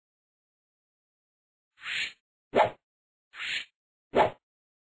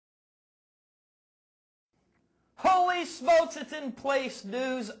Holy smokes, it's In Place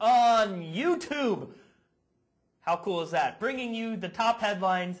News on YouTube. How cool is that? Bringing you the top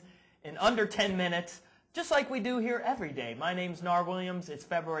headlines in under 10 minutes, just like we do here every day. My name's Nar Williams. It's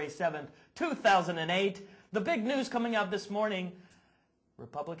February 7th, 2008. The big news coming out this morning,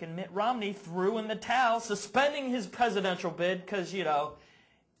 Republican Mitt Romney threw in the towel, suspending his presidential bid because, you know,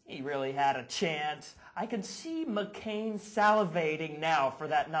 he really had a chance. I can see McCain salivating now for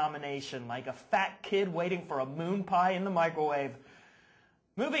that nomination, like a fat kid waiting for a moon pie in the microwave.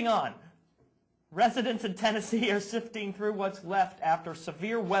 Moving on. Residents in Tennessee are sifting through what's left after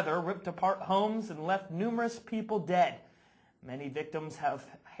severe weather ripped apart homes and left numerous people dead. Many victims have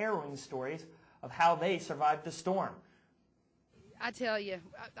harrowing stories of how they survived the storm. I tell you,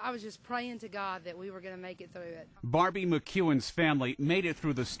 I was just praying to God that we were going to make it through it. Barbie McEwen's family made it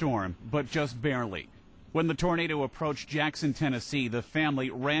through the storm, but just barely. When the tornado approached Jackson, Tennessee, the family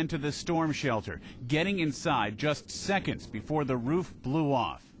ran to the storm shelter, getting inside just seconds before the roof blew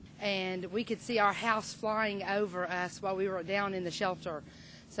off. And we could see our house flying over us while we were down in the shelter.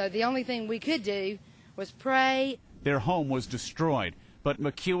 So the only thing we could do was pray. Their home was destroyed, but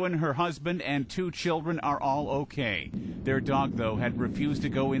McEwen, her husband, and 2 children are all okay. Their dog, though, had refused to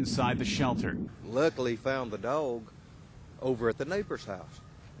go inside the shelter. Luckily found the dog over at the neighbor's house.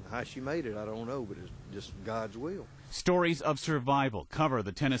 How she made it, I don't know, but it's just God's will. Stories of survival cover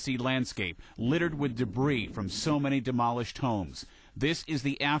the Tennessee landscape, littered with debris from so many demolished homes. This is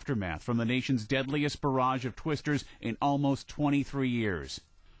the aftermath from the nation's deadliest barrage of twisters in almost 23 years.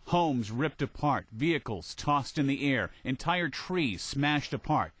 Homes ripped apart, vehicles tossed in the air, entire trees smashed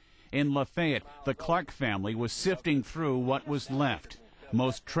apart. In Lafayette, the Clark family was sifting through what was left.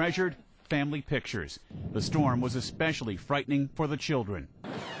 Most treasured, family pictures. The storm was especially frightening for the children.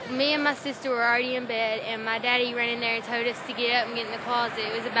 Me and my sister were already in bed, and my daddy ran in there and told us to get up and get in the closet.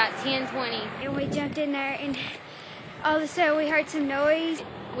 It was about 10:20. And we jumped in there, and all of a sudden we heard some noise.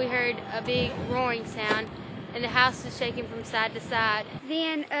 We heard a big roaring sound, and the house was shaking from side to side.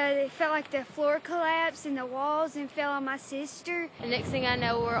 Then it felt like the floor collapsed and the walls and fell on my sister. The next thing I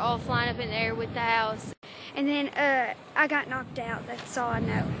know, we're all flying up in the air with the house. And then I got knocked out. That's all I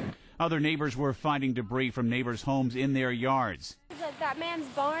know. Other neighbors were finding debris from neighbors' homes in their yards. That man's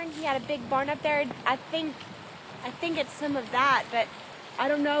barn, he had a big barn up there. I think it's some of that, but I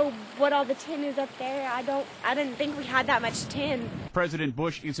don't know what all the tin is up there. I didn't think we had that much tin. President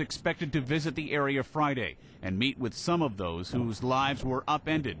Bush is expected to visit the area Friday and meet with some of those whose lives were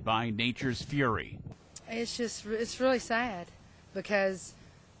upended by nature's fury. It's really sad because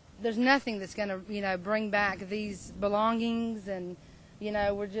there's nothing that's going to, bring back these belongings, and,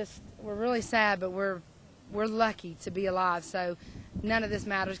 we're really sad, but we're lucky to be alive. So none of this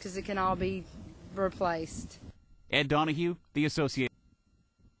matters because it can all be replaced. Ed Donahue, The Associated.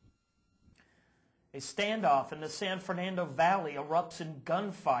 A standoff in the San Fernando Valley erupts in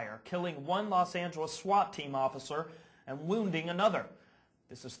gunfire, killing 1 Los Angeles SWAT team officer and wounding another.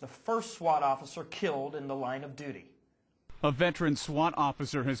 This is the first SWAT officer killed in the line of duty. A veteran SWAT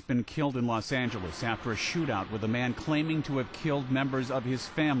officer has been killed in Los Angeles after a shootout with a man claiming to have killed members of his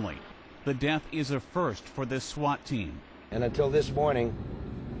family. The death is a first for this SWAT team. And until this morning,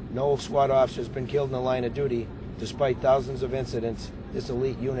 no SWAT officer has been killed in the line of duty, despite thousands of incidents this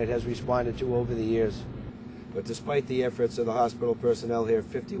elite unit has responded to over the years. But despite the efforts of the hospital personnel here,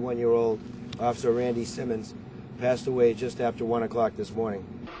 51-year-old Officer Randy Simmons passed away just after 1 o'clock this morning.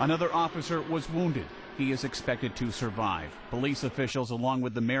 Another officer was wounded. He is expected to survive. Police officials, along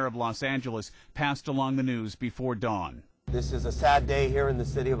with the mayor of Los Angeles, passed along the news before dawn. This is a sad day here in the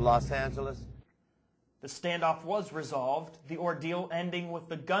city of Los Angeles. The standoff was resolved, the ordeal ending with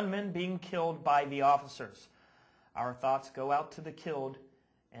the gunman being killed by the officers. Our thoughts go out to the killed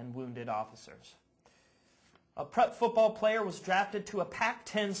and wounded officers. A prep football player was drafted to a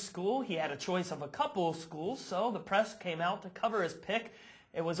Pac-10 school. He had a choice of a couple of schools, so the press came out to cover his pick.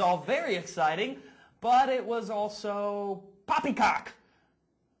 It was all very exciting, but it was also poppycock.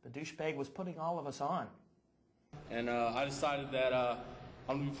 The douchebag was putting all of us on. And I decided that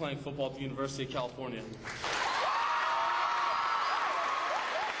I'm going to be playing football at the University of California.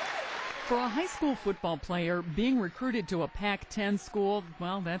 For a high school football player, being recruited to a Pac-10 school,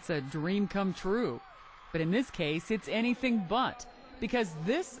 well, that's a dream come true. But in this case, it's anything but, because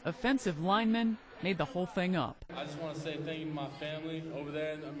this offensive lineman made the whole thing up. I just want to say thank you to my family over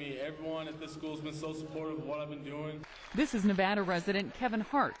there. I mean, everyone at this school has been so supportive of what I've been doing. This is Nevada resident Kevin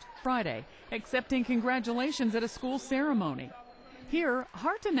Hart, Friday, accepting congratulations at a school ceremony. Here,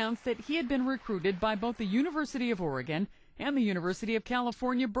 Hart announced that he had been recruited by both the University of Oregon and the University of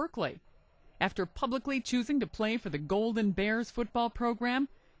California, Berkeley. After publicly choosing to play for the Golden Bears football program,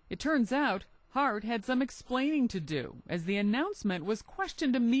 it turns out Hart had some explaining to do, as the announcement was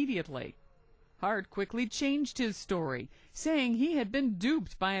questioned immediately. Hart quickly changed his story, saying he had been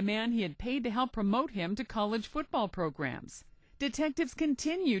duped by a man he had paid to help promote him to college football programs. Detectives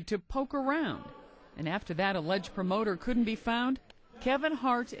continued to poke around, and after that alleged promoter couldn't be found, Kevin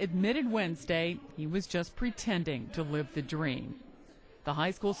Hart admitted Wednesday he was just pretending to live the dream. The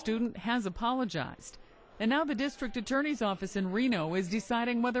high school student has apologized, and now the district attorney's office in Reno is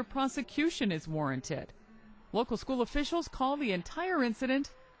deciding whether prosecution is warranted. Local school officials call the entire incident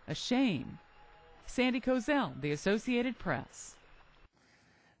a shame. Sandy Kozel, The Associated Press.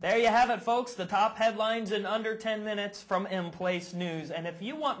 There you have it, folks, the top headlines in under 10 minutes from InPlace News. And if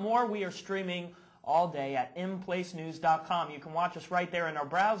you want more, we are streaming all day at iNPLACENEWS.com. You can watch us right there in our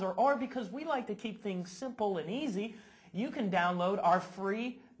browser, or because we like to keep things simple and easy, you can download our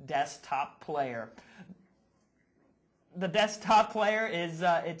free desktop player. The desktop player is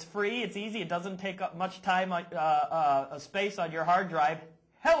it's free, it's easy, it doesn't take up much time, space on your hard drive.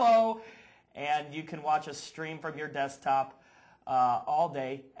 Hello! And you can watch us stream from your desktop all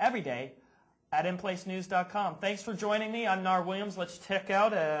day, every day, at InPlaceNews.com. Thanks for joining me. I'm Nar Williams. Let's check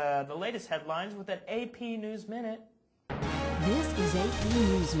out the latest headlines with an AP News Minute. This is AP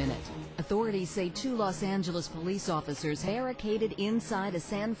News Minute. Authorities say 2 Los Angeles police officers barricaded inside a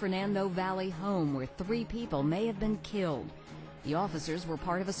San Fernando Valley home where 3 people may have been killed. The officers were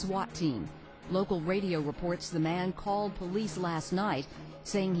part of a SWAT team. Local radio reports the man called police last night,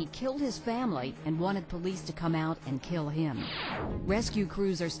 saying he killed his family and wanted police to come out and kill him. Rescue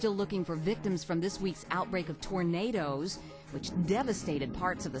crews are still looking for victims from this week's outbreak of tornadoes, which devastated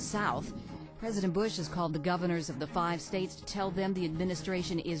parts of the South. President Bush has called the governors of the 5 states to tell them the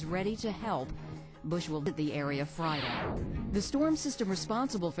administration is ready to help. Bush will visit the area Friday. The storm system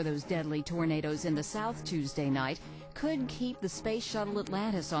responsible for those deadly tornadoes in the South Tuesday night could keep the Space Shuttle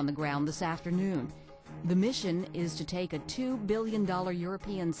Atlantis on the ground this afternoon. The mission is to take a $2 billion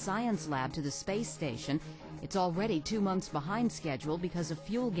European science lab to the space station. It's already 2 months behind schedule because of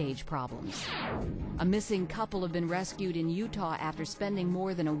fuel gauge problems. A missing couple have been rescued in Utah after spending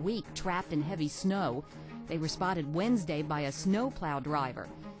more than a week trapped in heavy snow. They were spotted Wednesday by a snowplow driver.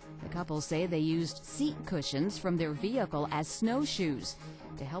 The couple say they used seat cushions from their vehicle as snowshoes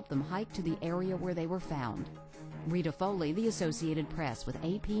to help them hike to the area where they were found. Rita Foley, The Associated Press, with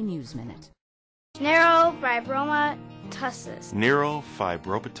AP News Minute.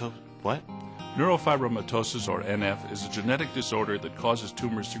 Neurofibromatosis. What? Neurofibromatosis, or NF, is a genetic disorder that causes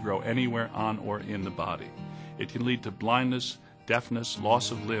tumors to grow anywhere on or in the body. It can lead to blindness, deafness,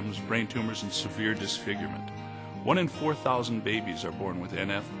 loss of limbs, brain tumors, and severe disfigurement. 1 in 4,000 babies are born with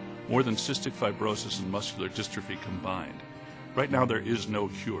NF, more than cystic fibrosis and muscular dystrophy combined. Right now there is no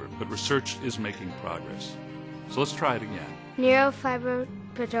cure, but research is making progress. So let's try it again.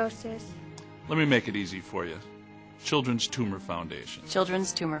 Neurofibromatosis. Let me make it easy for you. Children's Tumor Foundation.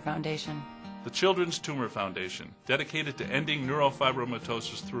 Children's Tumor Foundation. The Children's Tumor Foundation, dedicated to ending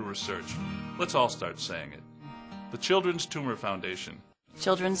neurofibromatosis through research. Let's all start saying it. The Children's Tumor Foundation.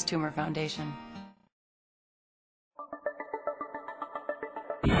 Children's Tumor Foundation.